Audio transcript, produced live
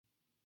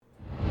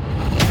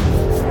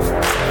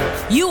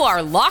You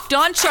are Locked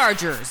On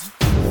Chargers,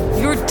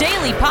 your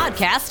daily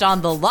podcast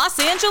on the Los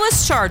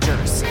Angeles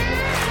Chargers.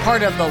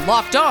 Part of the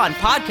Locked On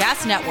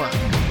Podcast Network,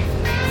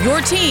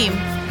 your team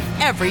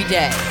every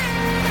day.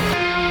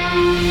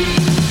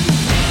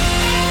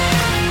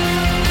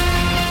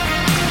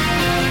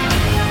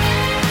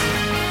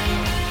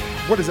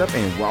 What is up,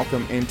 and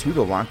welcome into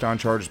the Locked On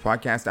Chargers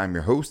podcast. I'm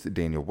your host,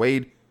 Daniel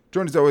Wade,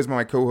 joined as always by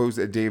my co-host,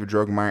 David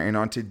Drogemeyer. And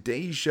on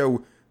today's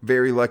show,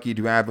 very lucky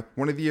to have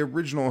one of the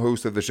original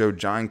hosts of the show,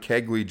 John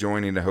Kegley,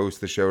 joining to host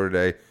the show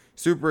today.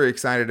 Super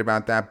excited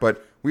about that,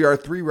 but we are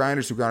three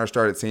writers who got our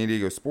start at San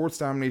Diego Sports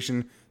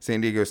Domination,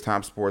 San Diego's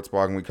top sports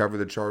blog, and we cover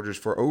the Chargers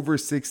for over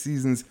 6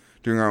 seasons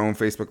doing our own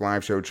Facebook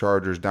Live show,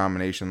 Chargers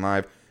Domination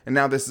Live. And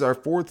now this is our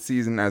 4th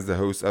season as the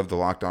host of the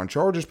Locked On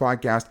Chargers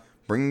podcast,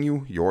 bringing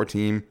you your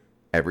team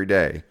every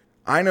day.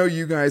 I know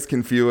you guys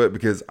can feel it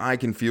because I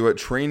can feel it.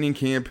 Training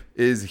camp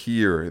is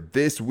here.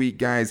 This week,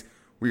 guys,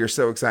 we are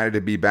so excited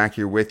to be back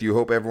here with you.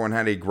 Hope everyone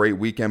had a great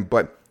weekend.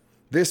 But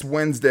this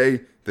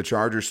Wednesday, the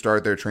Chargers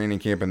start their training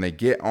camp and they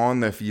get on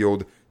the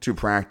field to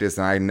practice.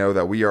 And I know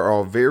that we are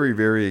all very,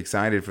 very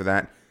excited for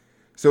that.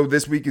 So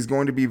this week is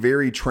going to be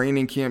very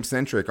training camp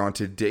centric. On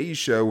today's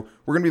show,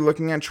 we're going to be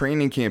looking at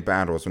training camp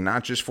battles. So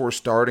not just for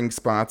starting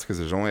spots, because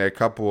there's only a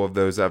couple of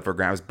those up for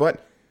grabs,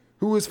 but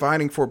who is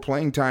fighting for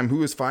playing time?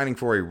 Who is fighting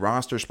for a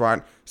roster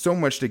spot? So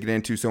much to get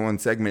into. So in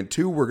segment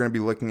 2, we're going to be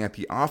looking at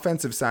the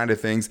offensive side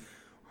of things.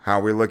 How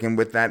we're looking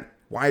with that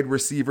wide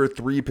receiver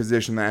 3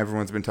 position that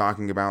everyone's been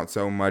talking about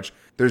so much.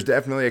 There's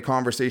definitely a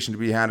conversation to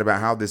be had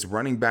about how this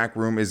running back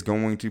room is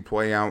going to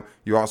play out.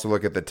 You also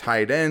look at the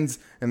tight ends,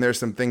 and there's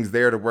some things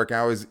there to work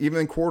out, as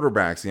even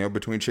quarterbacks,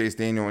 between Chase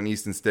Daniel and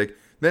Easton Stick.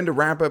 Then to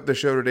wrap up the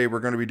show today,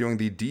 we're going to be doing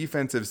the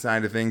defensive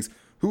side of things.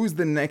 Who's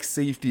the next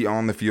safety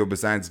on the field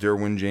besides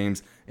Derwin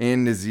James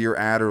and Nazir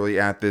Adderley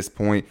at this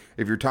point?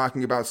 If you're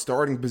talking about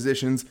starting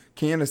positions,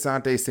 can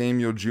Asante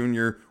Samuel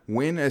Jr.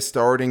 win a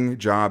starting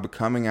job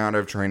coming out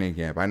of training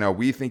camp? I know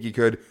we think he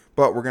could,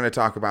 but we're going to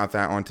talk about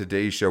that on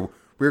today's show.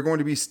 We're going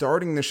to be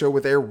starting the show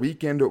with our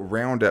weekend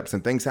roundup.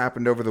 Some things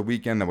happened over the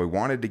weekend that we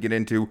wanted to get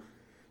into.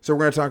 So we're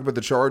going to talk about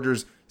the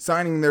Chargers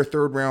signing their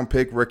 3rd round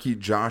pick rookie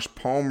Josh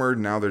Palmer.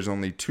 Now there's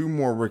only 2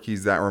 more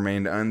rookies that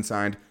remained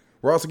unsigned.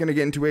 We're also going to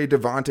get into a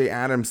Davante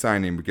Adams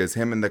signing because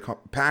him and the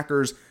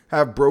Packers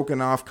have broken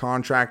off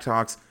contract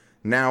talks.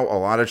 Now a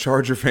lot of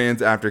Charger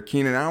fans, after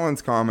Keenan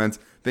Allen's comments,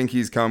 think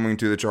he's coming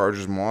to the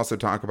Chargers. And we'll also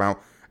talk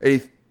about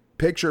a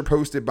picture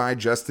posted by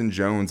Justin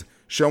Jones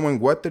showing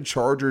what the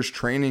Chargers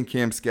training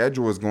camp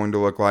schedule is going to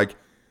look like.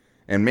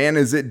 And man,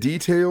 is it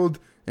detailed,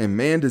 and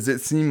man, does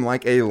it seem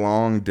like a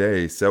long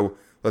day. So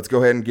let's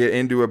go ahead and get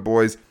into it,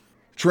 boys.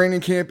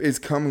 Training camp is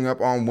coming up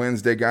on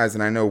Wednesday, guys,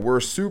 and I know we're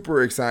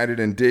super excited.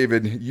 And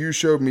David, you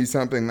showed me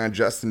something that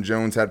Justin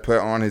Jones had put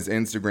on his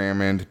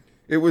Instagram, and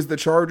it was the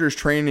Chargers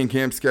training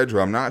camp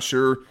schedule. I'm not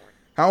sure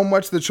how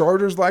much the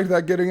Chargers like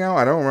that getting out.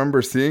 I don't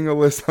remember seeing a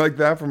list like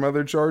that from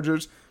other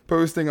Chargers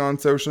posting on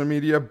social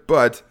media,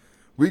 but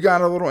we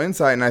got a little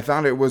insight, and I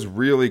thought it was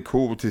really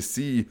cool to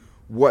see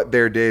what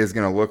their day is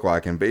going to look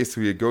like. And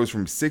basically, it goes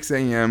from 6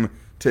 a.m.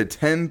 to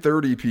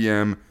 10:30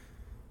 p.m.,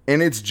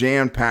 and it's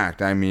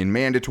jam-packed. I mean,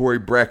 mandatory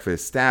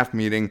breakfast, staff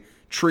meeting,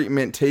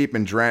 treatment, tape,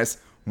 and dress.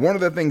 One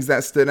of the things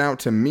that stood out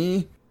to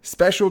me,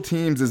 special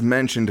teams is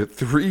mentioned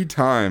 3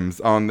 times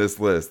on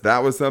this list. That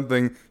was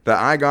something that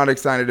I got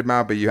excited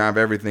about, but you have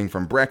everything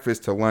from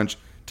breakfast to lunch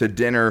to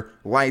dinner,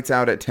 lights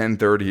out at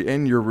 10:30,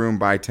 in your room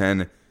by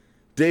 10.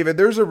 David,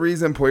 there's a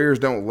reason players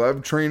don't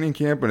love training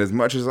camp, and as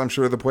much as I'm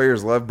sure the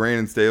players love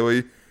Brandon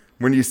Staley,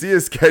 when you see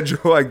a schedule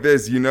like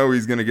this, you know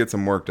he's going to get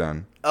some work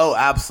done. Oh,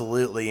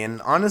 absolutely.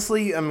 And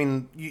honestly, I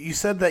mean, you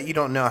said that you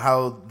don't know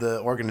how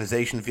the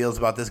organization feels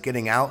about this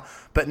getting out,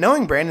 but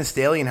knowing Brandon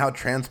Staley and how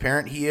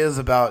transparent he is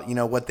about,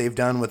 what they've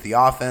done with the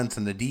offense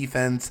and the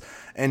defense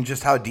and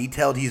just how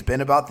detailed he's been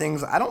about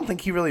things, I don't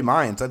think he really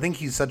minds. I think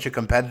he's such a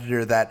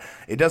competitor that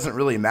it doesn't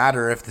really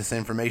matter if this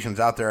information's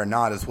out there or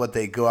not. It's what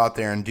they go out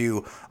there and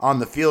do on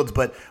the fields.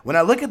 But when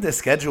I look at this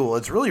schedule,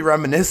 it's really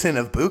reminiscent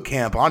of boot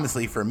camp,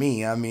 honestly, for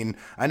me. I mean,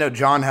 I know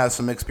John has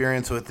some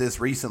experience with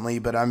this recently,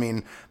 but I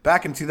mean,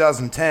 back in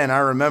 2010, I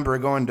remember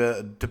going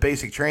to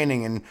basic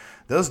training, and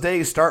those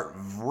days start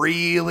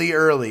really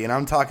early, and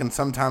I'm talking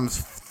sometimes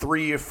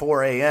 3 or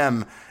 4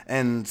 a.m.,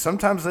 and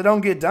sometimes they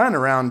don't get done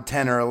around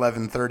 10 or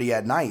 11:30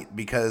 at night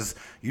because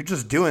you're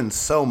just doing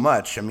so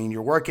much. I mean,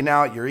 you're working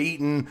out, you're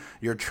eating,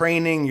 you're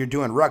training, you're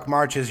doing ruck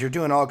marches, you're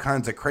doing all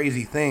kinds of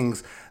crazy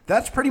things.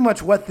 That's pretty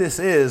much what this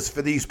is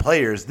for these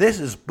players. This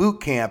is boot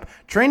camp.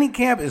 Training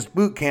camp is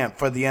boot camp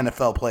for the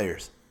NFL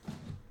players.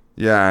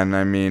 Yeah, and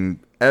I mean,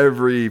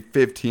 every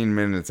 15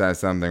 minutes has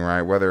something,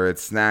 right? Whether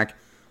it's snack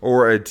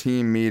or a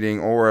team meeting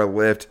or a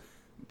lift,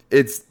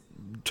 it's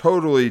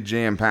totally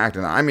jam-packed.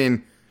 And I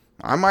mean,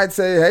 I might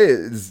say, hey,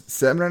 is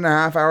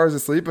 7.5 hours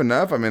of sleep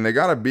enough? I mean, they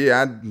got to be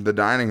at the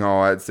dining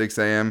hall at 6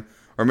 a.m.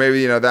 Or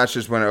maybe, that's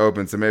just when it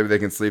opens. So maybe they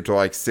can sleep till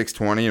like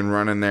 6:20 and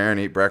run in there and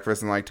eat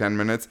breakfast in like 10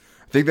 minutes.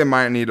 I think they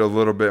might need a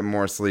little bit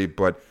more sleep.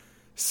 But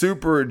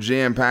super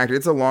jam-packed.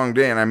 It's a long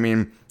day, and I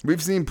mean,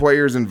 we've seen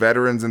players and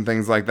veterans and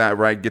things like that,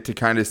 right, get to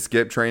kind of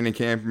skip training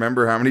camp.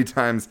 Remember how many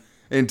times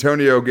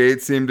Antonio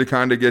Gates seemed to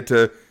kind of get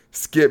to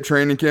skip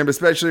training camp,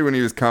 especially when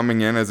he was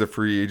coming in as a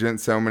free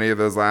agent so many of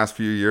those last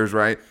few years,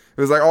 right?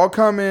 It was like, I'll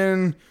come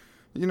in,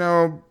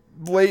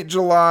 late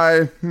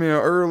July,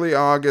 early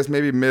August,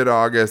 maybe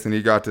mid-August, and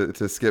he got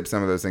to skip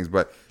some of those things.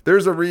 But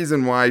there's a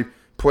reason why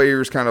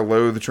players kind of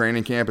loathe the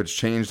training camp. It's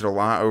changed a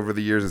lot over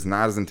the years. It's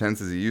not as intense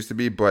as it used to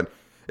be, but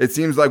it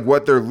seems like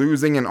what they're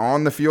losing in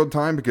on the field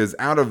time, because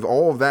out of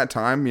all of that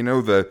time,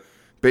 the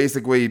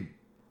basically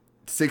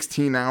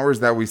 16 hours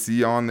that we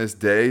see on this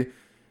day,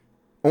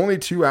 only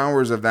 2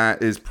 hours of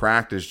that is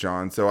practice,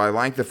 John. So I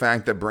like the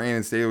fact that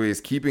Brandon Staley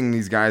is keeping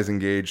these guys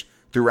engaged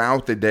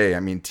throughout the day. I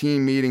mean,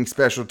 team meetings,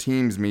 special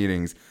teams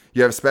meetings.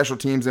 You have special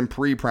teams in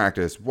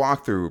pre-practice,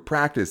 walkthrough,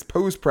 practice,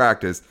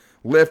 post-practice,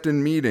 lift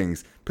and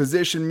meetings,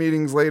 position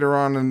meetings later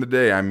on in the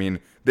day. I mean,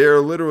 they're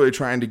literally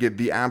trying to get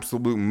the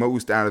absolute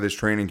most out of this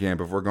training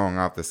camp if we're going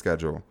off the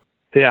schedule.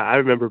 Yeah, I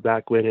remember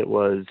back when it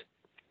was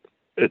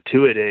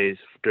 2-a-days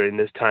during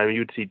this time.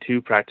 You'd see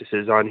 2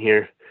 practices on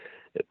here,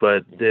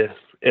 but the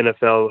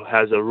NFL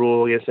has a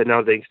rule against it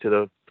now thanks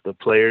to the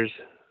players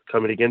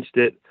coming against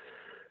it.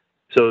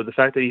 So the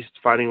fact that he's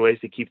finding ways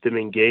to keep them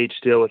engaged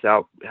still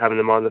without having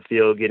them on the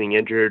field, getting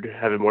injured,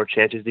 having more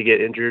chances to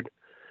get injured,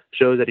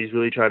 shows that he's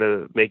really trying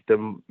to make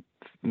them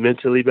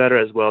mentally better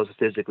as well as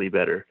physically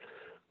better,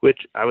 which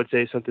I would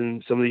say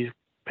something some of these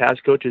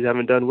past coaches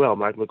haven't done well.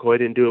 Mike McCoy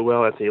didn't do it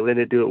well. Anthony Lynn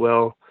didn't do it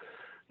well.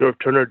 Norv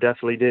Turner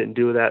definitely didn't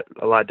do that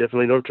a lot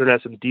differently. Norv Turner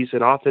had some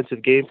decent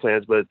offensive game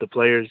plans, but the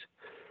players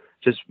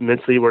just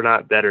mentally were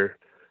not better.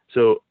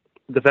 So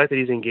the fact that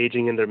he's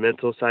engaging in their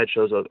mental side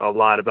shows a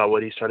lot about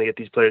what he's trying to get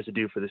these players to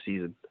do for the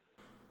season.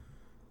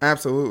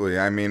 Absolutely.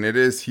 I mean, it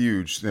is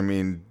huge. I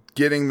mean,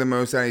 getting the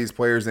most out of these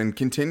players and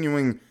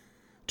continuing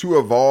to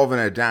evolve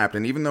and adapt.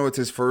 And even though it's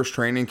his first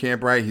training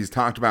camp, right, he's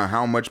talked about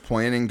how much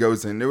planning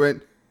goes into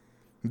it.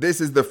 This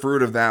is the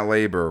fruit of that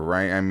labor,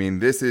 right? I mean,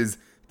 this is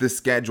the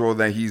schedule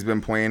that he's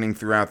been planning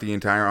throughout the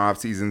entire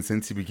offseason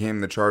since he became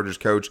the Chargers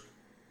coach.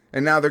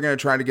 And now they're going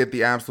to try to get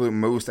the absolute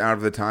most out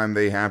of the time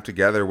they have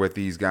together with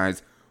these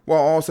guys, while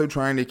also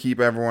trying to keep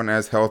everyone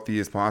as healthy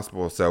as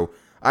possible. So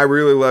I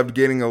really loved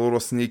getting a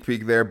little sneak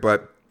peek there,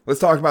 but let's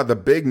talk about the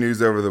big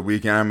news over the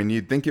weekend. I mean,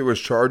 you'd think it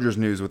was Chargers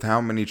news with how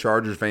many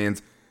Chargers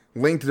fans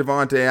linked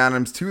Davante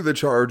Adams to the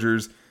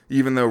Chargers,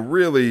 even though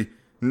really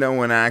no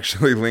one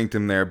actually linked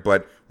him there.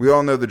 But we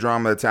all know the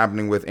drama that's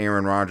happening with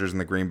Aaron Rodgers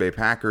and the Green Bay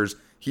Packers.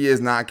 He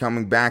is not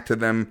coming back to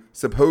them,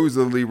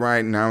 supposedly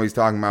right now. He's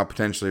talking about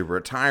potentially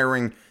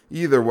retiring.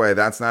 Either way,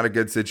 that's not a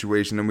good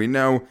situation, and we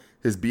know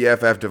his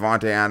BFF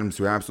Davante Adams,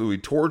 who absolutely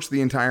torched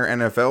the entire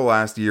NFL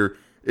last year,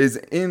 is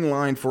in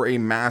line for a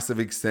massive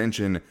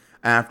extension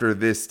after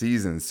this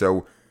season.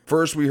 So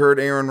first we heard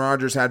Aaron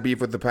Rodgers had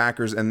beef with the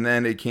Packers, and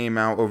then it came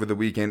out over the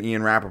weekend.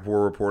 Ian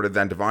Rappaport reported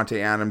that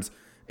Davante Adams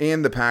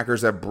and the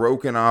Packers have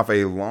broken off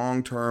a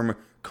long-term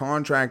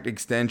contract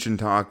extension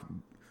talk,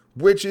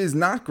 which is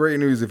not great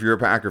news if you're a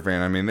Packer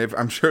fan. I mean,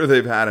 I'm sure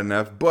they've had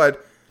enough,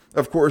 but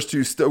of course,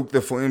 to stoke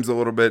the flames a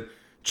little bit,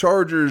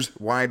 Chargers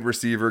wide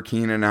receiver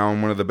Keenan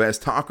Allen, one of the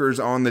best talkers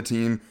on the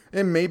team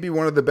and maybe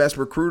one of the best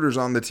recruiters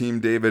on the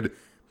team, David,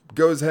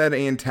 goes ahead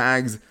and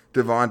tags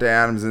Davante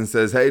Adams and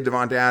says, hey,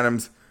 Davante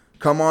Adams,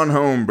 come on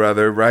home,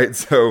 brother, right?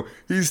 So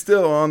he's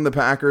still on the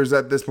Packers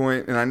at this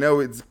point, and I know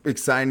it's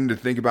exciting to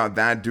think about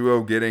that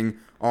duo getting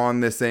on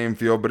the same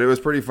field, but it was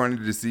pretty funny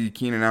to see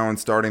Keenan Allen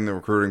starting the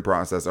recruiting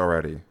process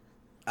already.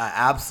 I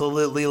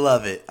absolutely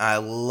love it. I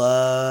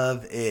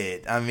love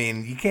it. I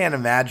mean, you can't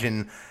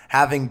imagine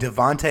having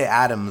Davante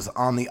Adams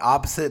on the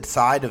opposite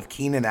side of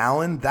Keenan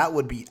Allen. That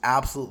would be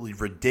absolutely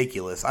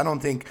ridiculous. I don't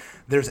think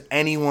there's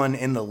anyone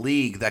in the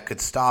league that could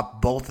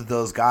stop both of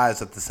those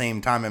guys at the same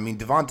time. I mean,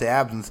 Davante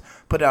Adams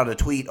put out a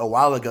tweet a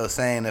while ago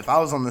saying, if I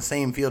was on the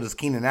same field as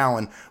Keenan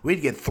Allen,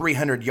 we'd get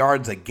 300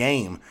 yards a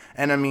game.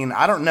 And I mean,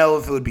 I don't know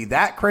if it would be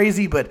that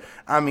crazy, but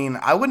I mean,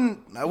 I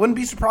wouldn't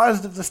be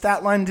surprised if the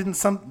stat line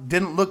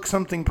didn't look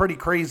something pretty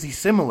crazy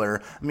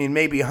similar. I mean,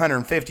 maybe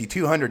 150,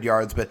 200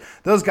 yards, but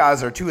those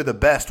guys are two of the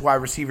best wide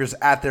receivers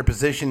at their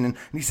position. And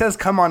he says,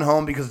 come on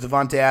home, because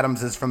Davante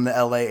Adams is from the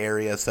LA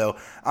area. So,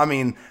 I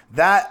mean,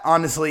 that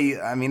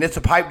honestly, I mean, it's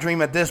a pipe dream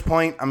at this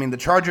point. I mean, the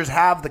Chargers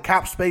have the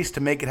cap space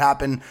to make it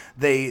happen.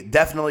 They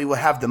definitely will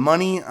have the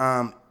money.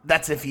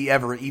 That's if he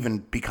ever even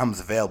becomes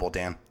available,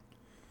 Dan.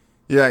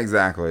 Yeah,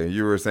 exactly.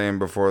 You were saying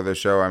before the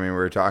show, I mean, we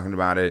were talking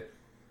about it.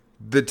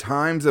 The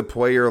times a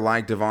player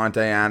like Davante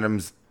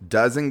Adams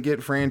doesn't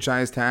get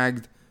franchise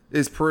tagged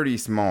is pretty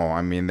small.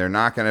 I mean, they're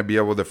not going to be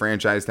able to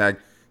franchise tag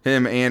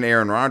him and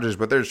Aaron Rodgers,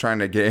 but they're just trying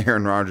to get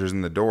Aaron Rodgers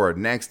in the door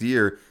next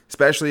year,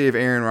 especially if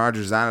Aaron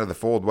Rodgers is out of the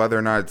fold, whether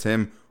or not it's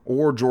him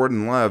or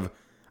Jordan Love.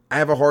 I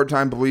have a hard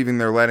time believing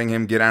they're letting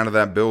him get out of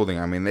that building.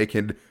 I mean, they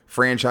could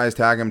franchise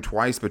tag him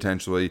twice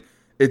potentially.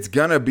 It's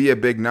going to be a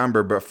big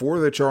number, but for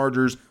the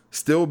Chargers,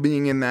 still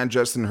being in that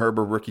Justin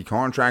Herbert rookie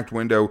contract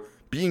window,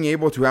 being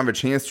able to have a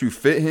chance to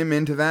fit him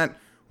into that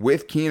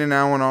with Keenan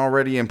Allen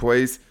already in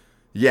place,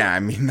 Yeah, I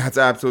mean, that's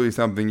absolutely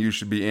something you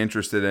should be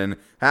interested in.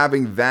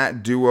 Having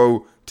that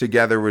duo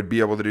together would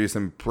be able to do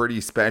some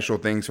pretty special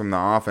things from the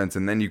offense,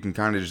 and then you can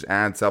kind of just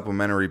add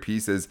supplementary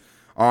pieces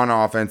on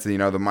offense. You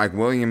know, the Mike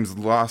Williams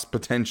loss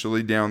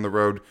potentially down the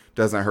road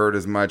doesn't hurt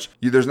as much.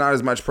 There's not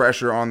as much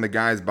pressure on the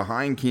guys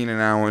behind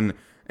Keenan Allen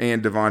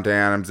and Devontae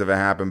Adams if it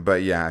happened,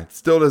 but yeah, it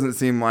still doesn't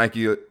seem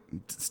likely,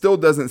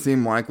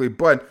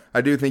 but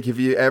I do think if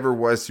he ever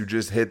was to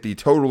just hit the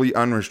totally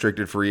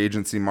unrestricted free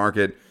agency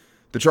market,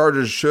 the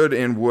Chargers should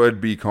and would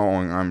be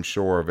calling, I'm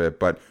sure of it.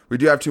 But we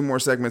do have 2 more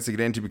segments to get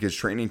into because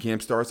training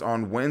camp starts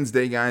on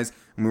Wednesday, guys,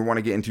 and we want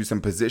to get into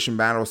some position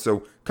battles.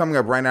 So coming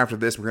up right after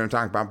this, we're going to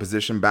talk about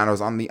position battles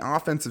on the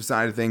offensive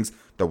side of things,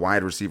 the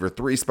wide receiver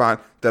 3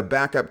 spot, the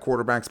backup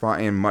quarterback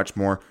spot, and much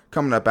more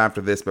coming up after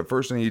this. But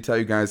first, I need to tell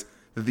you guys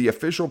that the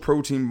official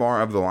protein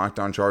bar of the Locked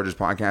On Chargers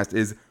podcast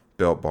is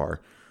Built Bar.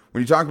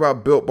 When you talk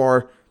about Built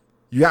Bar,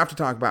 you have to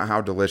talk about how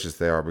delicious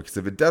they are, because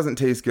if it doesn't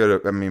taste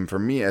good, I mean, for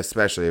me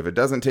especially, if it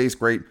doesn't taste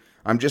great,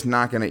 I'm just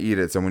not going to eat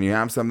it. So when you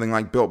have something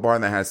like Built Bar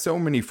that has so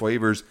many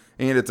flavors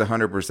and it's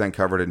 100%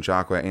 covered in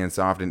chocolate and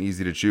soft and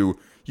easy to chew,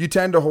 you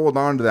tend to hold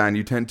on to that and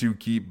you tend to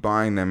keep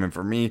buying them. And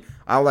for me,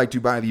 I like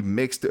to buy the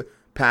mixed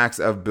packs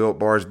of Built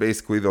Bars.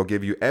 Basically, they'll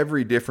give you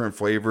every different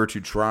flavor to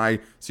try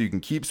so you can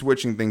keep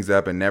switching things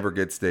up and never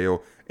get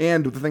stale.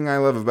 And the thing I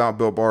love about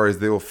Built Bar is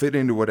they will fit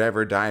into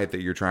whatever diet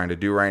that you're trying to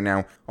do right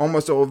now.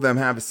 Almost all of them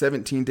have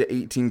 17 to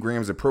 18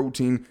 grams of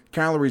protein,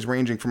 calories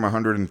ranging from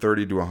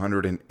 130 to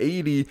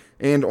 180,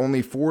 and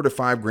only 4 to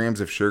 5 grams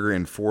of sugar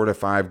and 4 to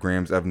 5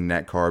 grams of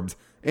net carbs.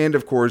 And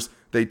of course,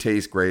 they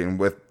taste great. And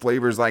with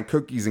flavors like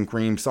cookies and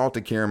cream,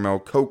 salted caramel,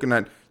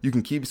 coconut, you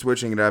can keep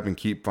switching it up and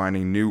keep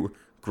finding new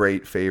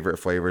great favorite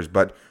flavors.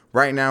 But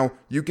right now,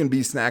 you can be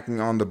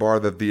snacking on the bar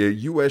that the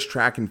U.S.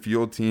 track and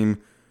field team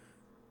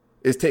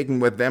is taking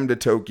with them to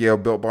Tokyo.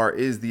 Built Bar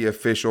is the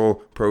official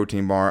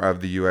protein bar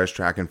of the U.S.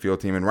 track and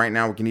field team. And right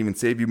now, we can even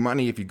save you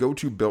money if you go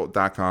to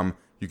Built.com.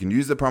 You can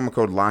use the promo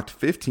code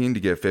LOCKED15 to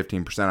get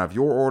 15% off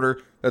your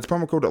order. That's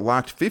promo code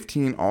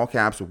LOCKED15, all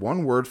caps,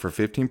 one word, for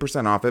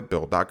 15% off at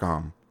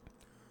Built.com.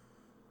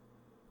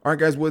 All right,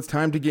 guys, well, it's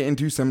time to get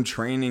into some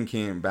training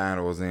camp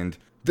battles. And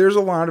there's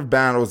a lot of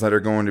battles that are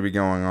going to be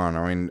going on.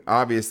 I mean,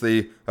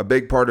 obviously, a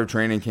big part of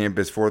training camp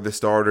is for the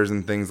starters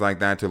and things like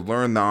that to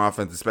learn the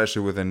offense,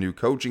 especially with a new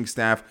coaching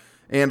staff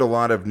and a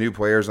lot of new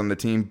players on the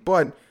team.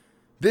 But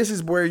this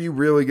is where you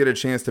really get a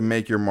chance to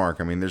make your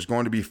mark. I mean, there's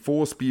going to be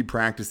full speed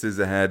practices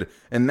ahead,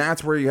 and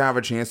that's where you have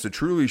a chance to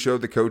truly show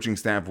the coaching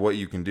staff what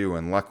you can do.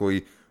 And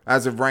luckily,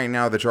 as of right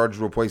now, the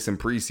Chargers will play some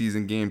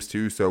preseason games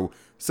too, so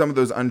some of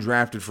those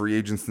undrafted free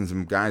agents and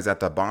some guys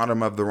at the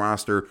bottom of the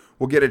roster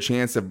will get a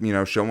chance of,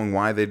 showing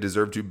why they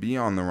deserve to be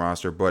on the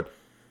roster. But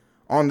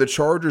on the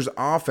Chargers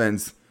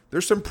offense,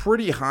 there's some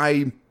pretty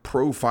high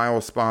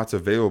profile spots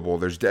available.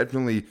 There's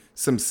definitely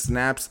some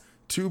snaps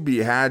to be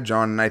had,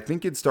 John, and I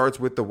think it starts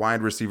with the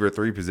wide receiver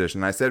 3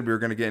 position. I said we were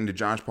going to get into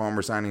Josh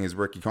Palmer signing his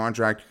rookie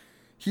contract.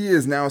 He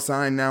is now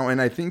signed now,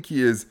 and I think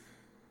he is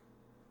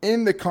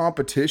in the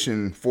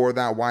competition for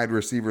that wide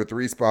receiver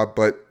 3 spot,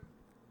 but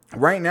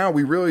right now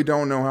we really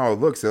don't know how it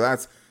looks. So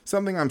that's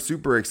something I'm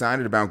super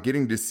excited about,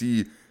 getting to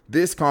see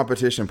this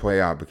competition play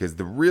out, because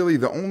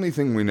the only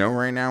thing we know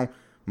right now,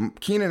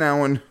 Keenan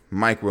Allen,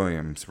 Mike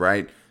Williams,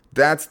 right?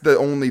 That's the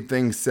only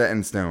thing set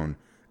in stone.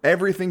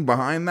 Everything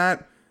behind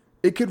that,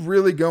 it could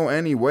really go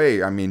any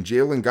way. I mean,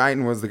 Jalen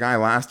Guyton was the guy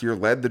last year,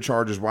 led the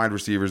Chargers wide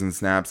receivers in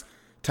snaps.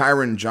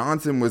 Tyron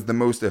Johnson was the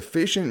most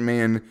efficient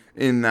man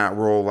in that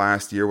role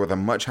last year with a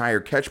much higher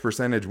catch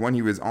percentage when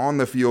he was on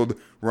the field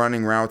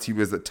running routes. He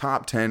was the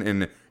top 10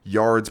 in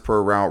yards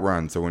per route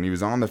run. So when he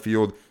was on the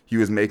field, he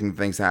was making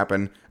things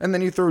happen. And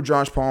then you throw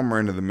Josh Palmer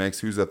into the mix,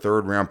 who's a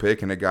 3rd-round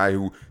pick and a guy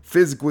who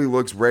physically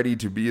looks ready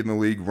to be in the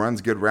league,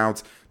 runs good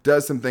routes,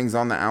 does some things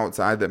on the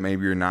outside that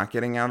maybe you're not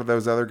getting out of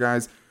those other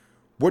guys.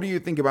 What do you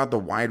think about the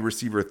wide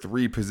receiver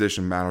 3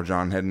 position battle,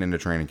 John, heading into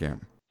training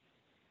camp?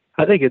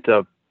 I think it's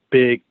a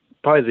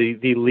probably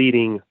the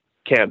leading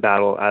camp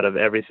battle out of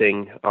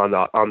everything on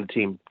the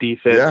team.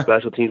 Defense,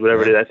 special teams,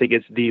 whatever it is. I think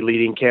it's the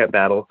leading camp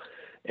battle.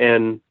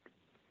 And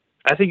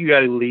I think you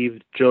got to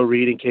leave Joe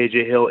Reed and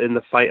KJ Hill in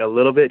the fight a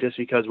little bit, just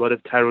because what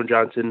if Tyron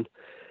Johnson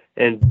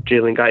and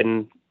Jalen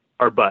Guyton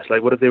are bust?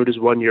 Like, what if they were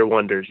just one-year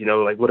wonders?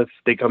 Like, what if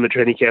they come to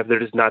training camp, they're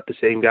just not the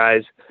same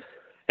guys,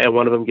 and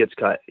one of them gets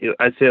cut?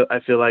 I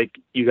feel like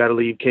you got to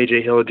leave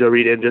KJ Hill and Joe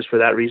Reed in just for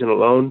that reason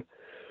alone.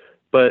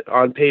 But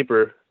on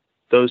paper,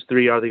 those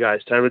 3 are the guys.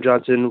 Tyron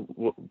Johnson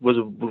was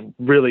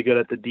really good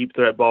at the deep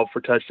threat ball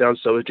for touchdowns.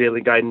 So is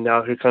Jalen Guyton.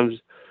 Now here comes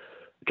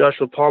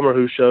Joshua Palmer,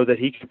 who showed that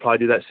he could probably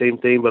do that same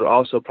thing, but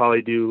also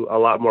probably do a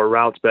lot more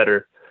routes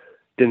better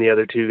than the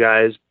other 2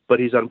 guys.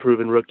 But he's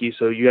unproven rookie,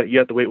 so you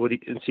have to wait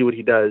and see what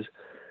he does.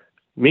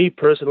 Me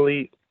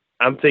personally,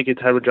 I'm thinking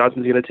Tyron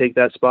Johnson's going to take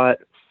that spot,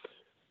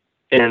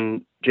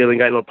 and Jalen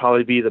Guyton will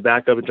probably be the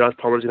backup, and Josh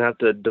Palmer's going to have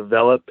to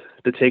develop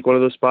to take one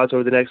of those spots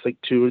over the next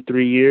 2 or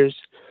 3 years.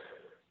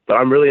 But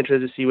I'm really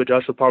interested to see what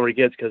Joshua Palmer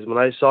gets, because when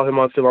I saw him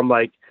on film, I'm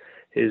like,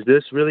 is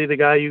this really the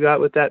guy you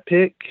got with that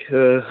pick?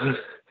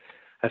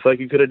 I feel like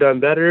you could have done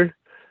better.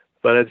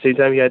 But at the same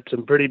time, he had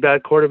some pretty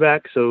bad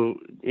quarterbacks. So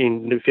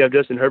if you have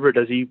Justin Herbert,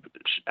 does he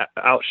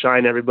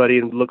outshine everybody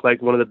and look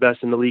like one of the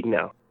best in the league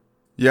now?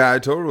 Yeah, I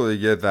totally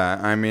get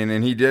that. I mean,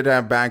 and he did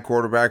have bad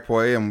quarterback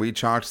play, and we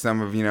chalked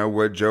some of,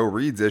 what Joe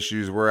Reed's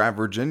issues were at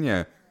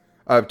Virginia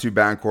up to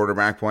bad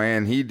quarterback play,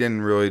 and he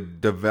didn't really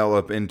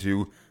develop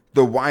into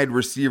the wide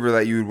receiver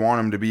that you'd want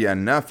him to be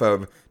enough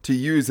of to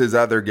use his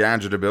other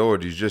gadget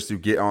abilities just to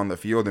get on the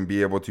field and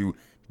be able to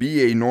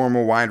be a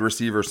normal wide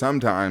receiver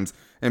sometimes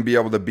and be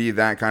able to be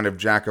that kind of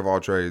jack of all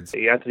trades.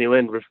 Anthony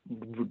Lynn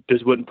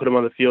just wouldn't put him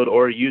on the field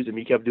or use him.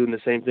 He kept doing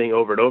the same thing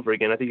over and over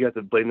again. I think you have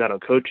to blame that on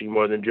coaching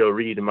more than Joe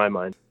Reed in my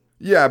mind.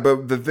 Yeah,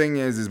 but the thing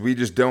is we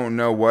just don't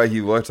know what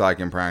he looked like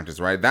in practice,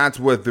 right? That's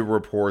what the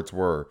reports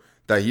were,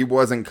 that he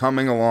wasn't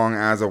coming along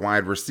as a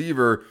wide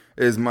receiver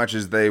as much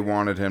as they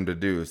wanted him to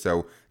do.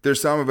 So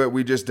there's some of it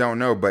we just don't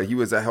know, but he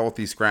was a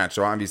healthy scratch.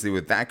 So obviously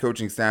with that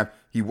coaching staff,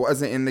 he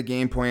wasn't in the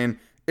game plan.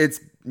 It's,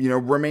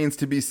 remains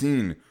to be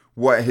seen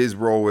what his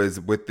role is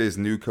with this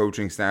new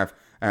coaching staff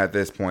at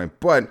this point.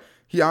 But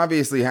he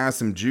obviously has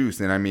some juice,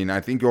 and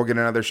I think you'll get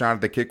another shot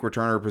at the kick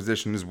returner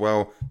position as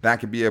well. That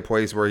could be a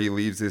place where he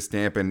leaves his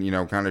stamp and,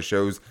 kind of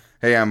shows,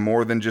 hey, I'm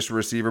more than just a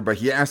receiver, but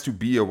he has to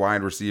be a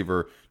wide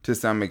receiver to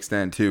some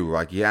extent too.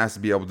 Like, he has to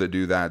be able to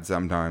do that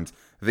sometimes.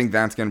 I think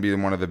that's going to be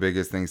one of the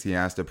biggest things he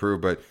has to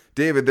prove. But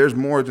David, there's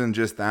more than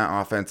just that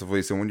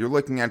offensively. So when you're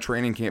looking at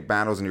training camp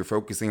battles and you're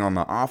focusing on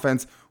the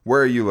offense,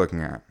 where are you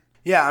looking at?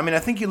 Yeah, I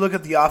think you look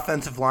at the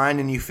offensive line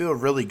and you feel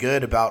really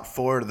good about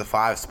 4 of the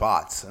 5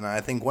 spots. And I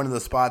think one of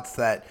the spots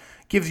that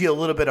gives you a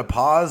little bit of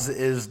pause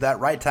is that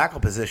right tackle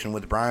position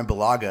with Brian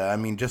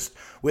Bulaga. Just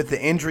with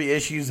the injury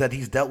issues that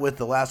he's dealt with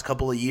the last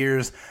couple of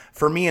years,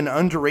 for me, an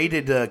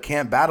underrated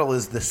camp battle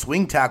is the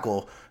swing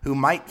tackle who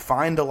might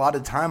find a lot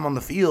of time on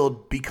the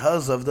field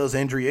because of those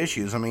injury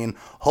issues.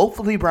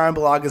 Hopefully Brian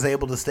Bulaga is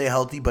able to stay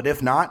healthy, but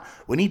if not,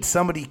 we need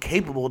somebody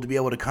capable to be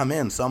able to come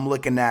in. So I'm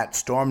looking at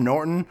Storm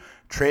Norton,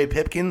 Trey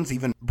Pipkins,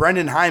 even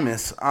Brendan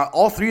Hymas.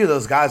 All 3 of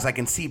those guys I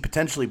can see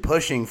potentially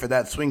pushing for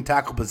that swing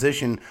tackle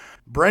position.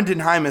 Brendan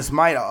Hymas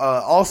might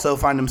also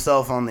find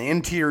himself on the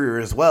interior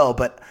as well,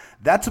 but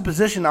that's a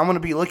position I'm going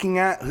to be looking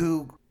at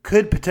who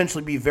could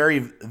potentially be very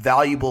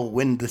valuable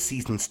when the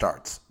season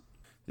starts.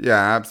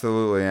 Yeah,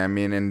 absolutely.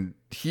 And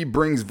he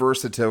brings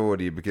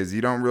versatility because you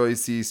don't really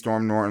see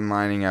Storm Norton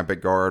lining up at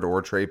guard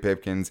or Trey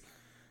Pipkins.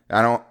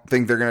 I don't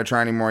think they're going to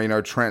try any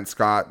more, Trent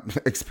Scott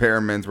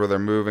experiments where they're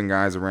moving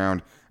guys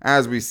around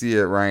as we see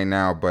it right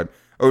now. But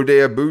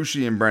Oday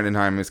Aboushi and Brendan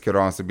Hymas could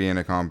also be in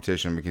a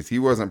competition because he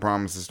wasn't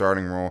promised a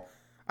starting role.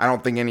 I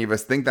don't think any of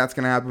us think that's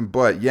going to happen.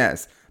 But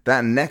yes,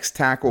 that next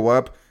tackle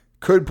up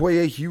could play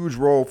a huge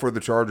role for the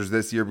Chargers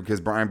this year because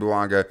Brian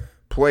Bulaga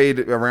played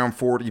around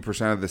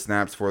 40% of the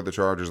snaps for the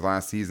Chargers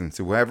last season.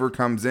 So whoever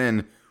comes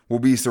in will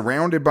be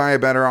surrounded by a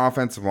better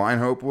offensive line,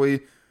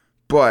 hopefully,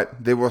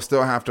 but they will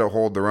still have to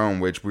hold their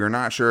own, which we're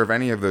not sure if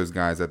any of those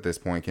guys at this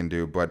point can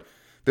do. But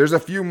there's a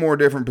few more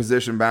different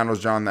position battles,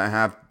 John, that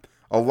have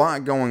a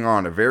lot going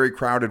on, a very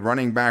crowded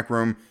running back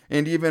room,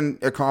 and even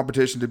a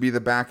competition to be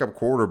the backup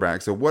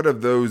quarterback. So what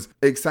of those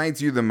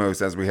excites you the most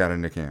as we head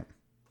into camp?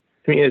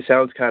 It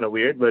sounds kind of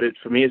weird, but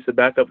for me, it's the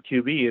backup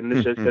QB, and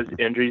it's just because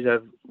injuries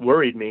have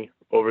worried me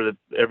over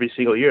every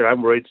single year.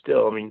 I'm worried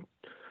still.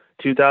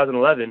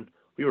 2011,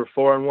 we were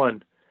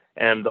 4-1,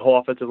 and the whole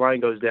offensive line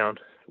goes down.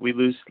 We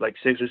lose like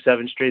 6 or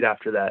 7 straight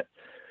after that.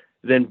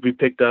 Then we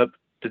picked up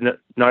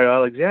Nario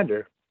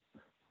Alexander.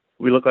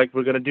 We look like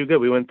we're going to do good.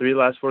 We won 3 of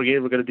the last 4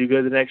 games. We're going to do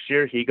good the next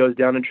year. He goes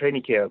down in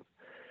training camp.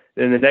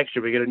 Then the next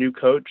year, we get a new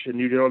coach, a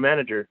new general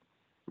manager.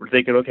 We're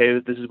thinking, okay,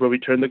 this is where we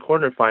turn the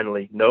corner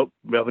finally. Nope,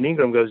 Melvin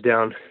Ingram goes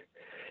down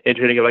in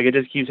training camp. It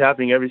just keeps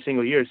happening every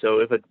single year. So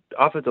if an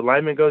offensive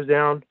lineman goes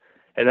down,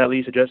 and that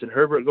leads to Justin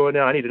Herbert going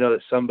down, I need to know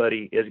that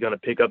somebody is going to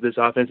pick up this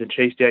offense, and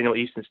Chase Daniel,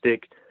 Easton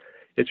Stick.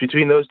 It's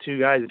between those 2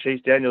 guys, and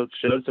Chase Daniel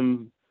showed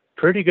some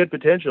pretty good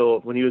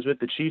potential when he was with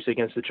the Chiefs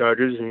against the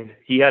Chargers, and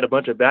he had a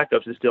bunch of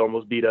backups that still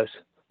almost beat us.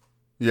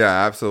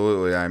 Yeah,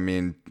 absolutely.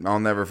 I'll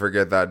never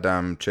forget that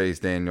dumb Chase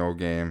Daniel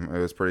game. It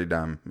was pretty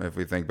dumb if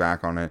we think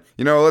back on it.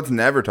 Let's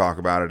never talk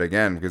about it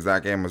again because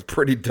that game was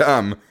pretty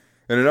dumb,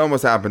 and it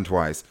almost happened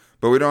twice.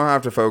 But we don't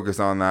have to focus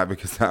on that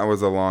because that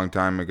was a long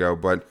time ago.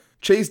 But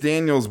Chase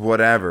Daniels,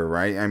 whatever,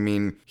 right?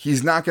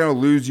 He's not going to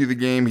lose you the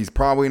game. He's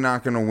probably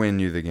not going to win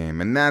you the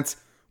game. And that's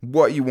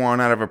what you want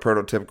out of a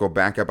prototypical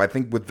backup. I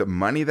think with the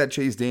money that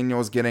Chase Daniel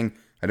is getting,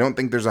 I don't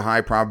think there's a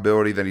high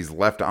probability that he's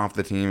left off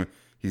the team.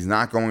 He's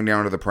not going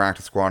down to the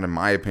practice squad, in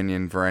my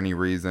opinion, for any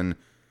reason.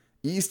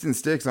 Easton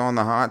Stick's on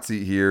the hot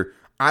seat here.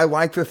 I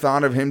like the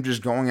thought of him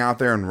just going out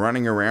there and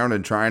running around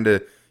and trying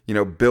to,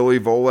 Billy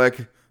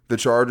Volek the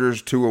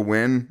Chargers to a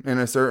win in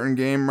a certain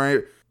game,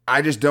 right?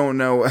 I just don't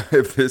know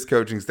if this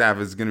coaching staff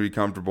is going to be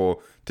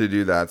comfortable to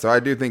do that. So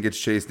I do think it's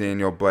Chase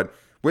Daniel, but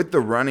with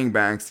the running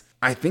backs,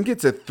 I think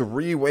it's a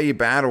 3-way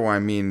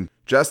battle.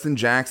 Justin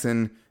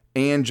Jackson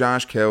and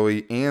Josh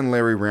Kelly and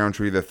Larry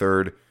Roundtree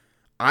III.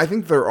 I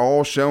think they're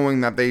all showing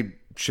that they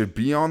should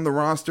be on the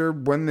roster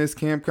when this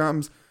camp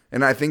comes.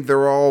 And I think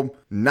they're all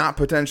not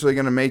potentially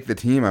going to make the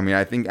team.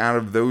 I think out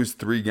of those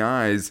 3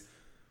 guys,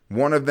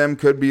 one of them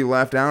could be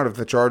left out if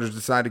the Chargers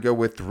decide to go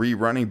with 3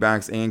 running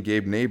backs and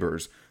Gabe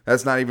Neighbors.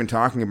 That's not even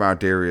talking about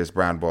Darius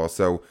Bradwell.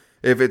 So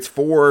if it's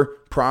 4,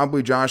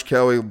 probably Josh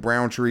Kelly,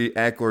 Browntree,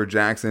 Eckler,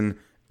 Jackson.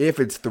 If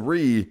it's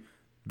 3,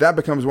 that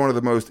becomes one of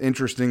the most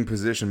interesting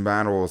position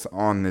battles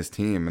on this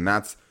team. And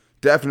that's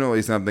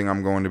definitely something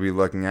I'm going to be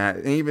looking at.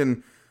 And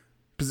even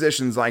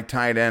positions like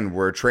tight end,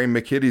 where Trey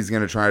McKitty is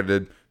going to try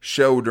to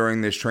show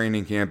during this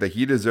training camp that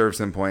he deserves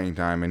some playing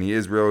time, and he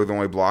is really the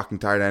only blocking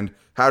tight end.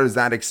 How does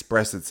that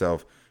express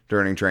itself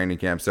during training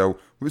camp? So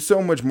there's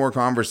so much more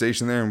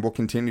conversation there, and we'll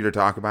continue to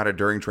talk about it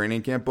during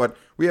training camp, but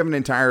we have an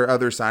entire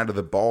other side of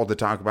the ball to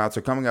talk about. So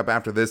coming up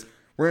after this,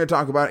 we're going to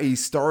talk about a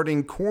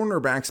starting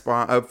cornerback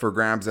spot up for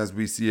grabs as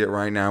we see it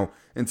right now,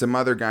 and some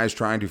other guys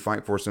trying to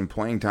fight for some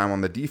playing time on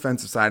the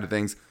defensive side of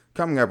things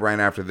coming up right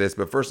after this.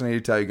 But first, I need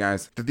to tell you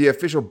guys that the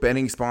official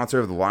betting sponsor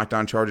of the Locked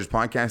On Chargers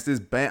podcast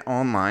is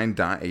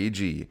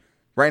betonline.ag.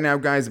 Right now,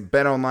 guys,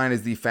 BetOnline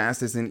is the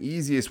fastest and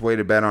easiest way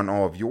to bet on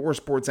all of your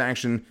sports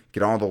action.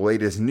 Get all the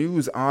latest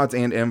news, odds,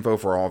 and info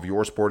for all of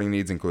your sporting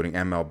needs, including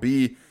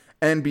MLB,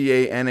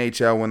 NBA,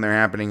 NHL when they're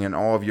happening, and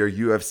all of your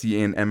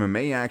UFC and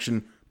MMA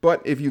action.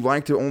 But if you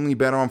like to only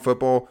bet on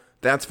football,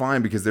 that's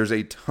fine, because there's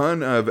a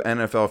ton of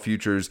NFL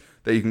futures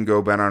that you can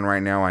go bet on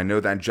right now. I know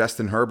that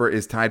Justin Herbert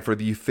is tied for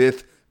the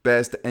 5th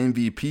best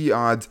MVP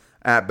odds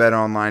at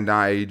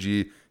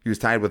betonline.ag. He was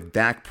tied with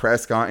Dak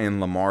Prescott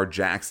and Lamar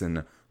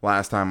Jackson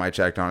last time I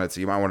checked on it, so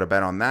you might want to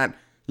bet on that.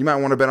 You might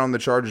want to bet on the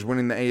Chargers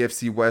winning the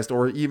AFC West,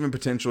 or even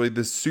potentially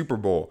the Super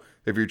Bowl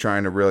if you're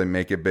trying to really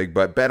make it big.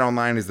 But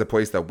BetOnline is the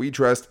place that we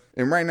trust,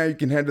 and right now you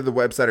can head to the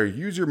website or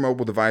use your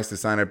mobile device to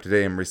sign up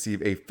today and receive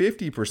a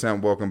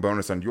 50% welcome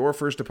bonus on your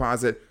first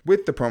deposit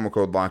with the promo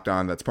code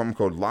LOCKEDON. That's promo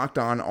code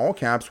LOCKEDON, all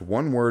caps,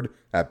 one word,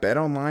 at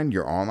BetOnline,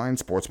 your online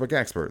sportsbook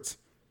experts.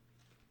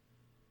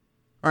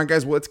 All right,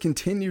 guys, well, let's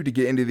continue to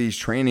get into these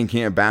training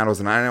camp battles,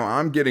 and I know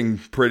I'm getting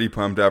pretty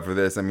pumped up for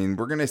this. I mean,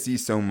 we're going to see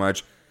so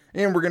much,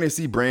 and we're going to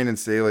see Brandon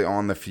Staley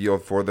on the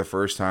field for the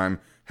first time,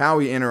 how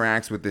he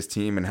interacts with this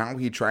team, and how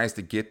he tries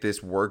to get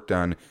this work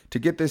done to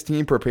get this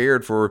team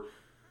prepared for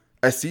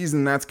a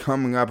season that's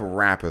coming up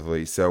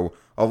rapidly. So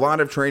a lot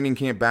of training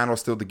camp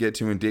battles still to get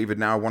to, and David,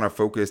 now I want to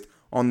focus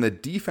on the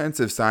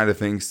defensive side of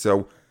things.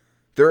 So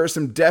there are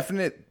some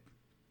definite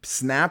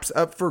snaps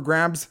up for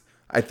grabs.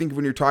 I think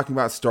when you're talking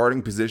about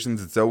starting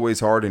positions, it's always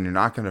hard, and you're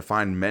not going to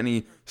find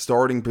many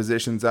starting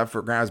positions up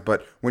for grabs.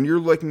 But when you're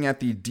looking at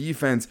the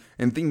defense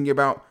and thinking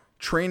about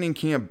training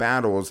camp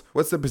battles,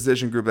 what's the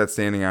position group that's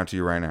standing out to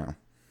you right now?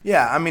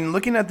 Yeah, I mean,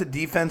 looking at the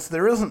defense,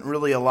 there isn't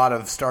really a lot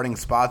of starting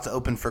spots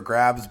open for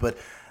grabs, but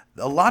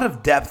a lot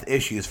of depth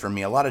issues for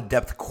me, a lot of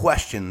depth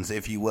questions,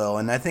 if you will,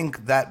 and I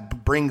think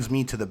that brings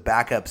me to the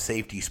backup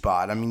safety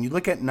spot. I mean, you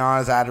look at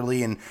Nas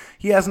Adderley, and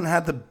he hasn't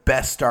had the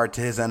best start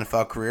to his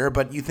NFL career,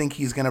 but you think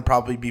he's going to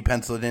probably be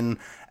penciled in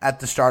at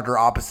the starter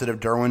opposite of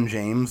Derwin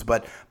James,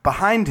 but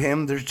behind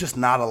him, there's just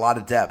not a lot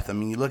of depth. I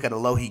mean, you look at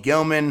Alohi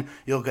Gilman,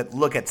 you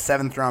look at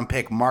 7th-round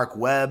pick Mark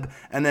Webb,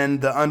 and then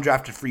the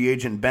undrafted free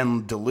agent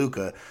Ben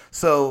DeLuca.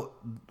 So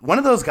one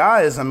of those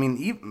guys, I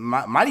mean,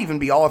 might even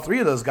be all 3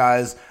 of those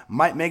guys,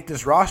 might make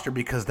this roster,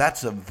 because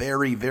that's a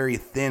very, very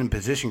thin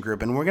position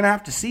group, and we're going to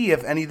have to see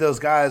if any of those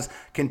guys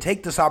can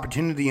take this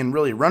opportunity and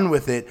really run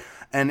with it,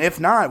 and if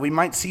not, we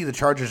might see the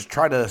Chargers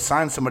try to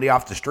sign somebody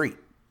off the street.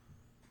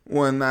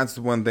 Well, and that's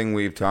one thing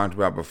we've talked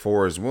about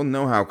before, is we'll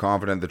know how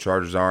confident the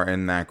Chargers are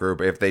in that group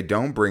if they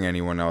don't bring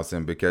anyone else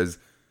in, because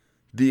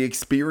the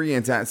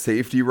experience at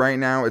safety right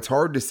now, it's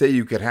hard to say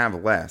you could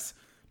have less.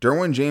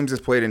 Derwin James has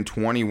played in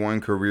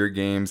 21 career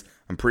games.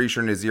 I'm pretty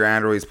sure Nazir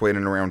Adderley has played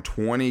in around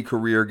 20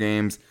 career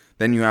games.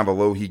 Then you have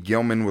Alohi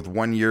Gilman with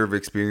 1 year of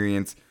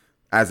experience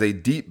as a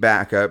deep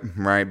backup,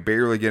 right?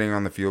 Barely getting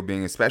on the field,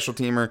 being a special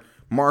teamer.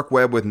 Mark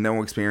Webb with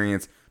no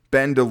experience.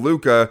 Ben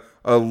DeLuca,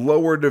 a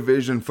lower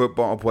division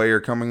football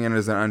player coming in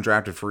as an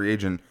undrafted free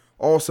agent,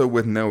 also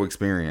with no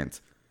experience.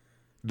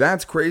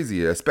 That's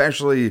crazy,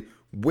 especially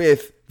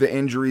with the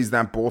injuries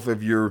that both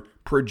of your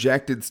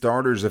projected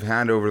starters have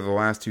had over the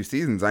last 2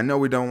 seasons. I know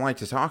we don't like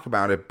to talk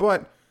about it,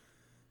 but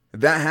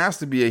that has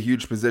to be a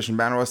huge position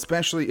battle,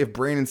 especially if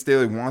Brandon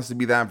Staley wants to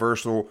be that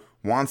versatile,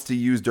 wants to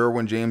use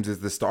Derwin James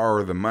as the star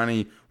or the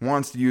money,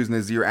 wants to use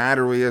Nazir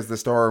Adderley as the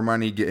star or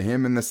money, get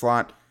him in the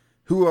slot.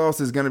 Who else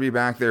is going to be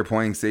back there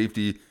playing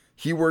safety?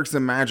 He worked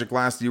some magic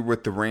last year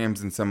with the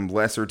Rams and some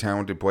lesser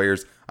talented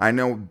players. I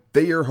know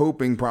they are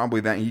hoping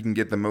probably that he can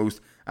get the most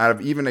out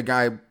of even a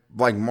guy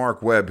like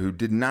Mark Webb, who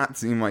did not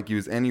seem like he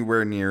was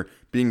anywhere near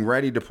being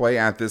ready to play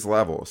at this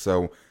level.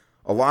 So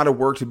a lot of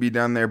work to be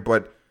done there.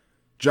 But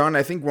John,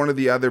 I think one of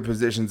the other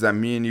positions that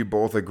me and you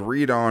both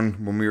agreed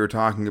on when we were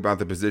talking about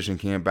the position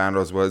camp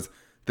battles was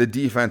the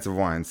defensive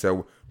line.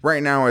 So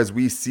right now, as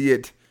we see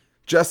it,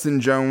 Justin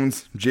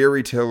Jones,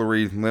 Jerry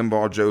Tillery,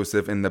 Linval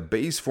Joseph in the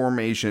base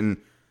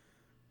formation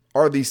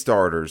are the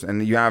starters.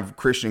 And you have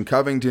Christian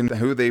Covington,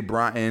 who they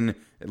brought in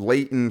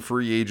late in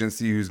free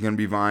agency, who's going to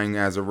be vying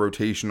as a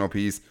rotational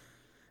piece.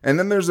 And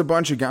then there's a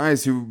bunch of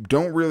guys who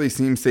don't really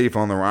seem safe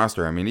on the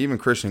roster. I mean, even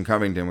Christian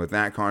Covington with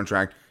that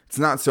contract, it's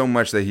not so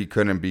much that he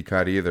couldn't be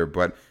cut either,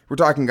 but we're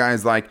talking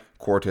guys like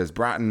Cortez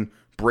Broughton,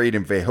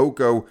 Braden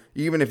Fehoko.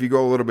 Even if you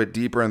go a little bit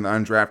deeper in the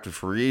undrafted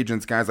free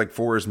agents, guys like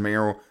Forrest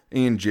Merrill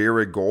and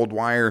Jared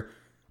Goldwire.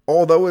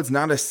 Although it's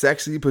not a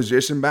sexy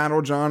position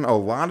battle, John, a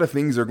lot of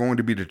things are going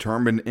to be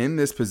determined in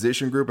this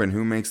position group and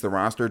who makes the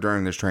roster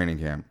during this training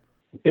camp.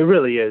 It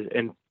really is,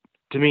 and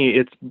to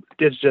me,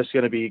 it's just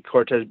going to be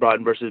Cortez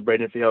Broughton versus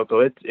Braden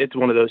Fehoko. It's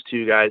one of those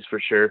two guys for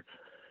sure,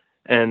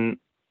 and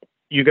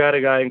you got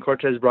a guy in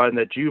Cortez Broughton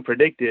that you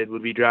predicted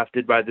would be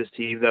drafted by this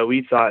team that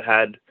we thought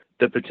had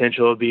the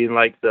potential of being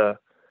like the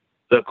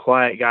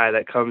quiet guy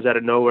that comes out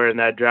of nowhere in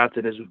that draft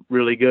and is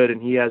really good,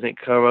 and he hasn't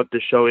come up to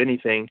show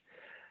anything.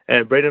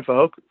 And Braden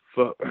Fehoko,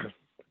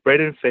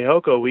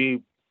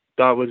 we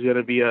thought was going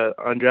to be a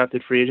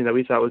undrafted free agent that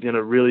we thought was going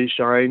to really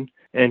shine,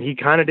 and he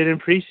kind of did in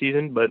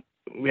preseason, but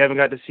we haven't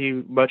got to see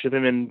much of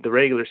him in the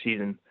regular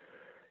season.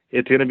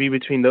 It's going to be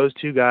between those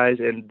two guys,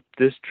 and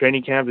this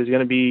training camp is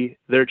going to be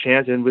their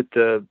chance. And with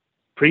the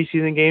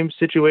preseason game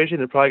situation,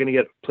 they're probably going to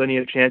get plenty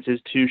of chances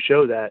to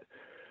show that.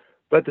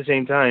 But at the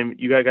same time,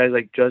 you got guys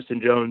like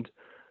Justin Jones,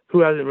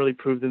 who hasn't really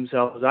proved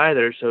themselves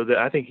either. So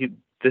I think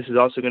this is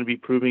also going to be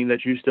proving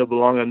that you still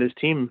belong on this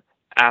team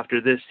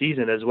after this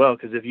season as well.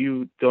 Because if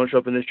you don't show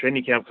up in this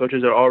training camp,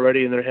 coaches are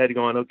already in their head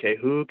going, okay,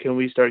 who can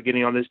we start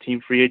getting on this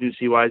team free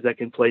agency-wise that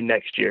can play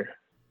next year?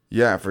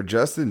 Yeah, for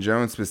Justin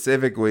Jones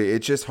specifically,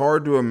 it's just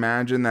hard to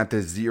imagine that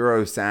the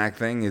 0 sack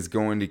thing is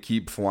going to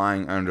keep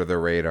flying under the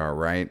radar,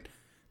 right?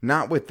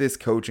 Not with this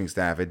coaching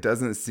staff. It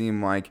doesn't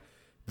seem like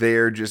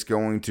they're just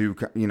going to,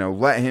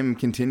 let him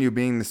continue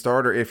being the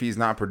starter if he's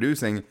not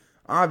producing.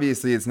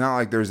 Obviously, it's not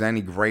like there's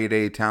any grade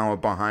A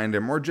talent behind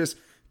him or just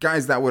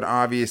guys that would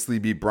obviously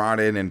be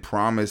brought in and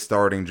promised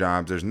starting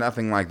jobs. There's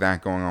nothing like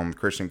that going on with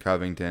Christian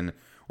Covington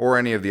or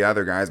any of the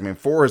other guys. I mean,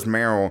 Forrest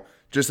Merrill,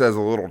 just as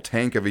a little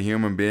tank of a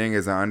human being,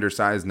 as an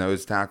undersized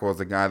nose tackle, is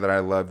a guy that I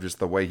love just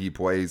the way he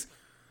plays.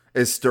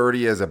 As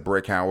sturdy as a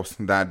brick house,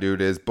 that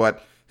dude is.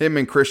 But him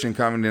and Christian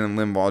Covington and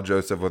Linval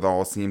Joseph would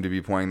all seem to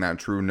be playing that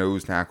true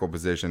nose tackle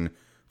position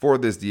for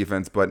this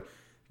defense. But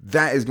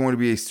that is going to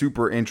be a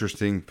super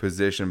interesting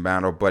position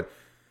battle. But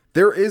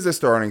there is a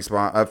starting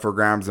spot up for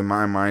grabs in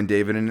my mind,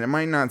 David, and it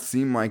might not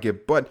seem like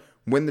it, but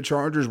when the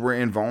Chargers were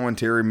in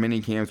voluntary mini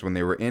camps, when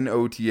they were in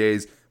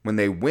OTAs, when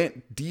they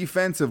went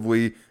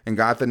defensively and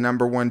got the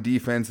number one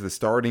defense, the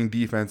starting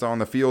defense on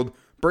the field,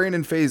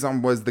 Brandon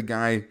Faison was the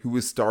guy who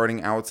was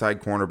starting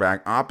outside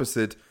cornerback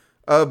opposite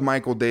of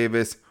Michael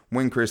Davis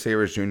when Chris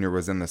Harris Jr.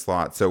 was in the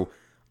slot. So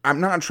I'm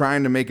not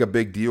trying to make a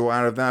big deal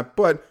out of that,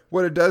 but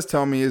what it does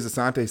tell me is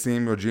Asante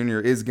Samuel Jr.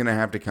 is going to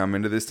have to come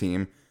into this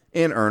team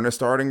and earn a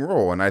starting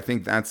role. And I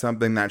think that's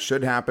something that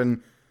should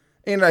happen.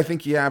 And I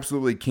think he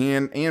absolutely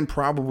can and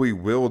probably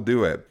will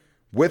do it.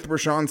 With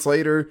Rashawn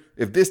Slater,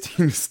 if this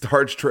team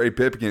starts Trey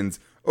Pipkins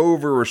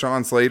over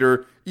Rashawn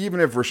Slater, even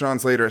if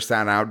Rashawn Slater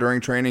sat out during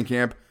training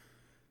camp,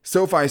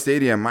 SoFi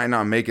Stadium might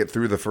not make it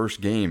through the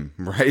first game,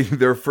 right?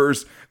 Their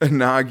first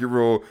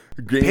inaugural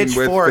game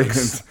with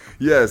fans.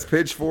 Yes,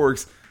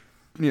 pitchforks,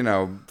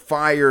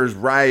 fires,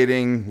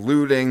 rioting,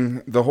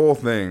 looting, the whole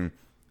thing.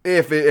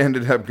 If it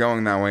ended up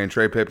going that way and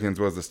Trey Pipkins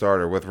was the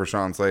starter with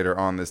Rashawn Slater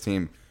on this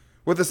team.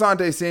 With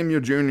Asante Samuel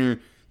Jr.,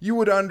 you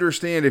would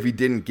understand if he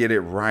didn't get it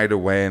right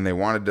away and they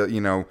wanted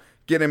to,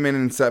 get him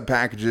in sub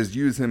packages,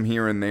 use him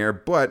here and there.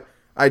 But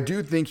I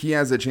do think he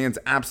has a chance,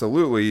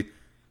 absolutely,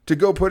 to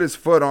go put his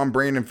foot on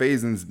Brandon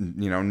Faison's,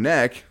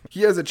 neck.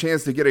 He has a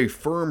chance to get a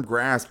firm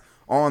grasp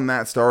on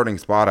that starting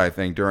spot, I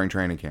think, during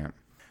training camp.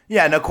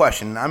 Yeah, no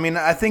question. I mean,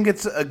 I think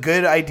it's a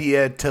good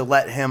idea to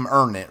let him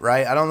earn it,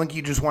 right? I don't think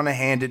you just want to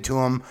hand it to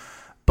him.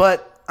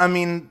 But, I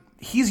mean,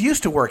 he's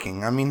used to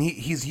working. I mean,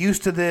 he's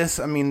used to this.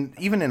 I mean,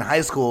 even in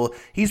high school,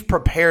 he's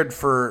prepared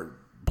for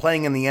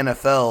playing in the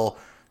NFL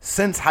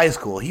since high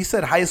school. He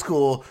said high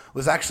school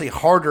was actually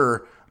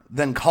harder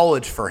than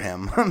college for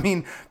him. I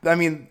mean,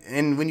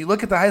 and when you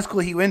look at the high school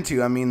he went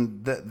to, I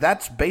mean,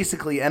 that's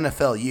basically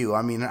NFLU.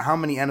 I mean, how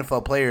many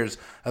NFL players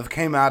have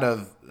came out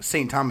of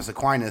St. Thomas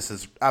Aquinas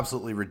is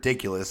absolutely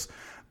ridiculous.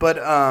 But,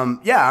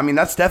 yeah, I mean,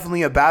 that's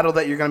definitely a battle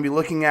that you're going to be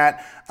looking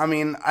at. I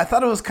mean, I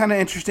thought it was kind of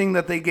interesting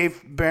that they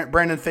gave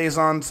Brandon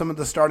Faison some of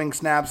the starting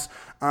snaps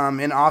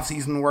in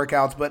off-season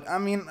workouts. But, I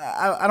mean,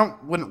 I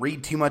wouldn't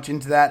read too much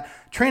into that.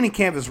 Training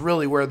camp is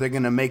really where they're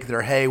going to make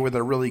their hay, where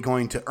they're really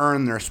going to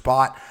earn their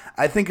spot.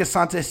 I think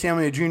Asante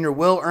Samuel Jr.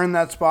 will earn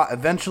that spot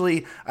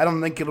eventually. I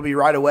don't think it'll be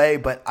right away,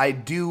 but I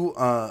do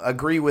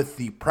agree with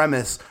the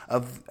premise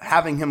of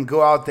having him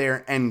go out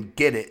there and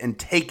get it and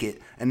take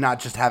it and not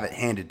just have it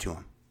handed to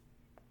him.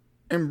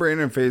 And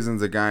Brandon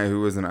Faison's a guy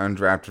who was an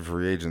undrafted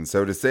free agent.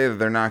 So to say that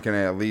they're not going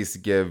to at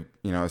least give,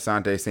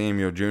 Asante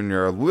Samuel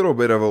Jr. a little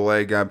bit of a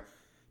leg up,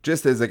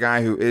 just as a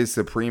guy who is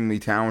supremely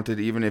talented,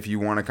 even if you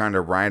want to kind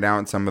of ride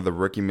out some of the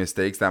rookie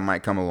mistakes that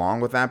might come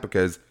along with that,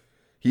 because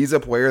he's a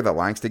player that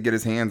likes to get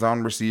his hands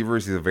on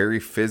receivers. He's a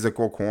very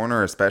physical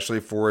corner, especially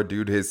for a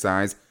dude his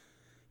size.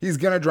 He's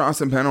going to draw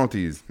some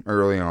penalties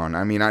early on.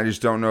 I mean, I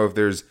just don't know if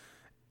there's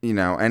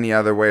any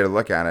other way to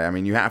look at it. I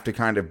mean, you have to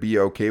kind of be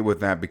okay with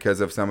that because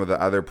of some of the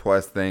other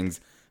plus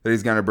things that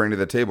he's going to bring to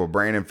the table.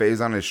 Brandon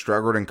Faison has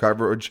struggled in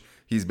coverage.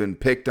 He's been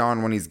picked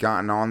on when he's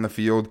gotten on the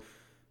field.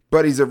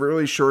 But he's a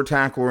really sure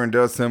tackler and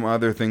does some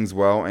other things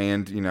well.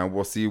 And,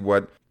 we'll see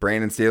what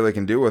Brandon Staley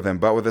can do with him.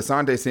 But with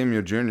Asante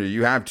Samuel Jr.,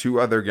 you have two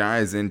other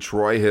guys in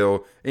Troy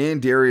Hill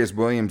and Darius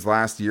Williams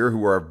last year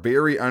who are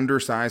very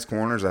undersized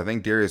corners. I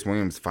think Darius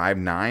Williams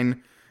 5'9",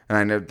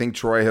 and I think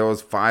Troy Hill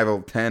is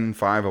 5'10",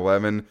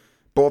 5'11".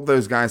 Both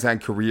those guys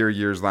had career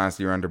years last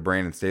year under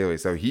Brandon Staley,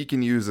 so he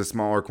can use a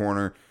smaller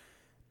corner.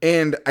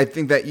 And I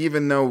think that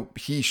even though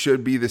he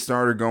should be the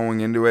starter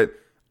going into it,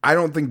 I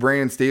don't think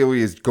Brandon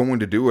Staley is going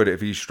to do it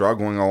if he's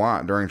struggling a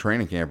lot during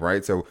training camp,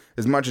 right? So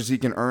as much as he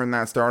can earn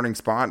that starting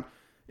spot,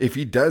 if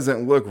he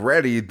doesn't look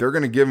ready, they're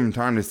going to give him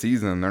time to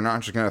season him. They're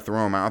not just going to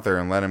throw him out there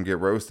and let him get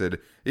roasted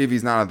if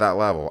he's not at that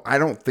level. I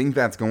don't think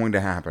that's going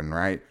to happen,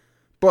 right?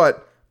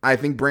 But I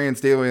think Brandon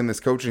Staley and this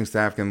coaching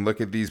staff can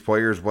look at these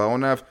players well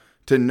enough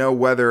to know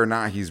whether or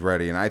not he's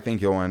ready. And I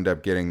think he'll end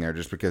up getting there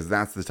just because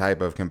that's the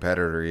type of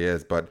competitor he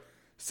is. But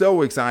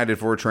so excited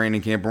for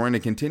training camp. We're going to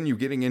continue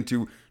getting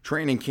into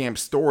training camp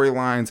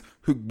storylines,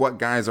 what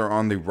guys are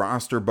on the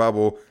roster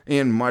bubble,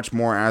 and much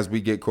more as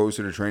we get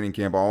closer to training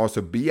camp. I'll also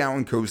be out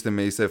in Costa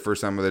Mesa for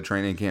some of the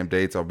training camp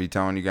dates. I'll be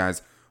telling you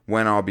guys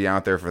when I'll be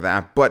out there for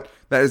that. But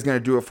that is going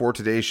to do it for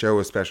today's show.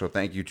 A special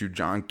thank you to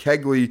John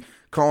Kegley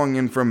calling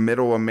in from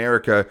Middle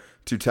America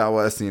to tell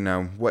us,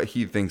 what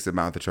he thinks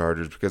about the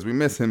Chargers, because we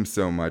miss him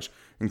so much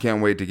and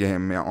can't wait to get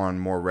him on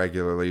more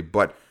regularly.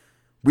 But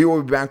we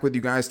will be back with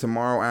you guys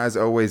tomorrow, as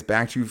always,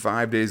 back to you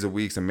 5 days a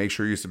week. So make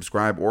sure you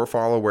subscribe or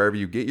follow wherever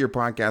you get your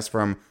podcast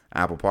from.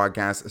 Apple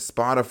Podcasts,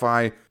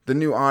 Spotify, the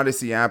new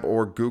Odyssey app,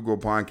 or Google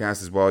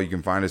Podcasts as well. You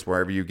can find us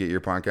wherever you get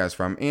your podcast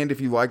from. And if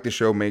you like the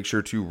show, make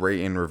sure to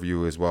rate and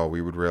review as well.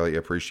 We would really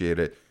appreciate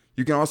it.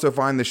 You can also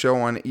find the show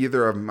on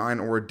either of mine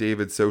or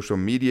David's social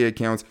media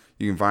accounts.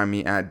 You can find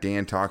me at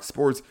Dan Talk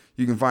Sports.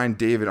 You can find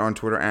David on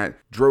Twitter at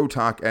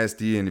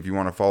DroTalkSD. And if you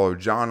want to follow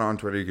John on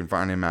Twitter, you can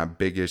find him at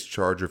Biggest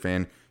Charger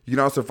Fan. You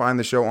can also find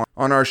the show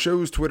on our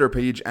show's Twitter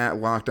page at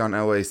Locked On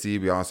LAC.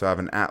 We also have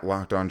an at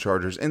Locked On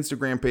Chargers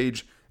Instagram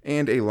page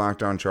and a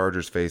Locked On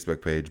Chargers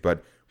Facebook page.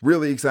 But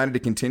really excited to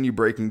continue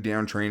breaking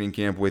down training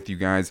camp with you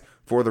guys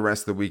for the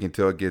rest of the week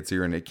until it gets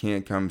here, and it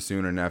can't come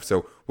soon enough.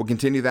 So we'll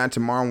continue that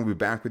tomorrow. We'll be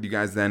back with you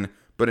guys then.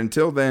 But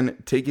until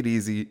then, take it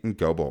easy and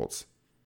go Bolts.